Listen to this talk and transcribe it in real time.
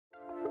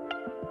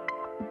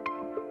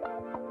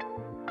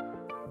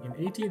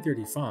In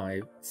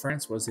 1835,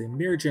 France was a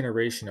mere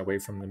generation away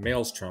from the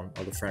maelstrom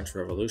of the French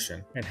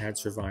Revolution and had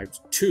survived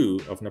two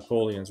of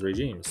Napoleon's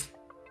regimes.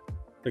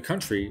 The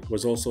country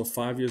was also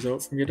 5 years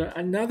out from yet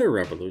another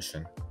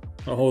revolution.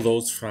 Oh,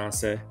 those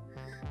Français!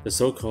 The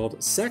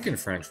so-called Second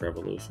French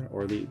Revolution,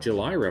 or the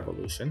July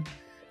Revolution,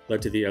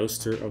 led to the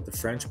ouster of the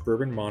French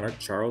Bourbon monarch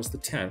Charles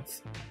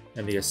X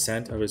and the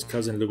ascent of his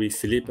cousin Louis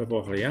Philippe of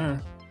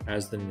Orleans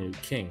as the new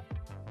king.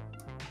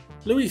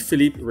 Louis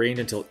Philippe reigned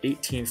until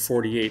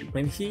 1848,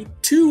 when he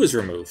too was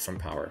removed from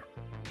power.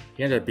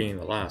 He ended up being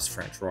the last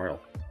French royal.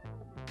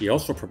 He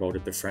also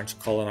promoted the French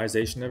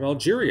colonization of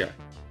Algeria,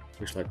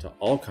 which led to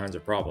all kinds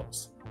of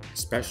problems,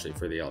 especially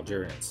for the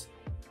Algerians.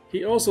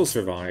 He also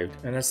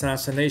survived an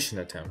assassination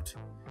attempt.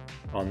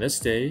 On this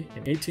day,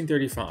 in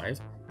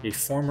 1835, a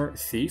former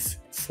thief,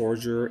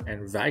 forgerer,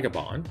 and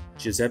vagabond,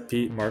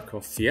 Giuseppe Marco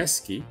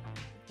Fieschi,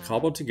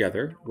 cobbled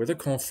together with a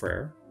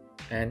confrere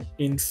an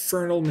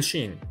infernal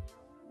machine,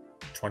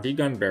 20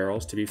 gun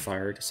barrels to be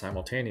fired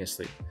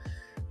simultaneously.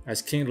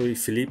 As King Louis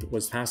Philippe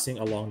was passing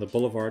along the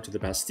boulevard to the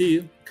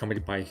Bastille,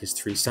 accompanied by his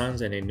 3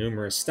 sons and a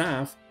numerous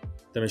staff,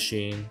 the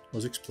machine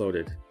was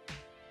exploded.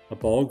 A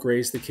ball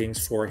grazed the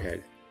king's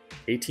forehead.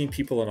 18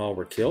 people in all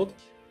were killed,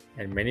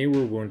 and many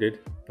were wounded,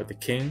 but the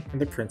king and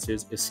the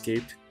princes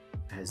escaped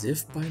as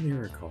if by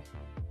miracle.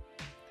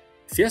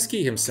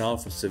 Fieschi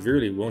himself was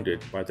severely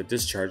wounded by the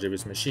discharge of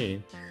his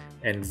machine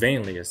and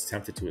vainly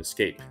attempted to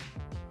escape.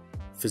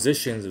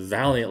 Physicians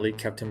valiantly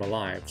kept him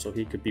alive so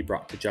he could be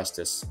brought to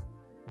justice.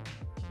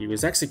 He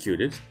was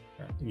executed,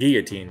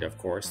 guillotined of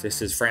course,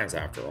 this is France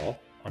after all,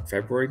 on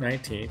February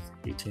 19,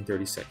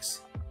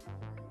 1836.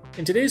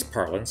 In today's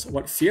parlance,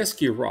 what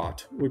Fieschi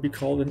wrought would be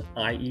called an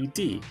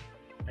IED,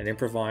 an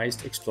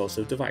improvised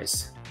explosive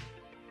device.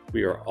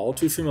 We are all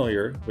too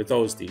familiar with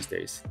those these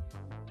days.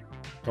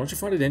 Don't you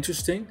find it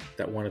interesting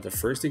that one of the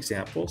first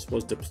examples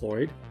was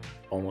deployed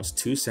almost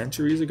 2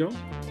 centuries ago?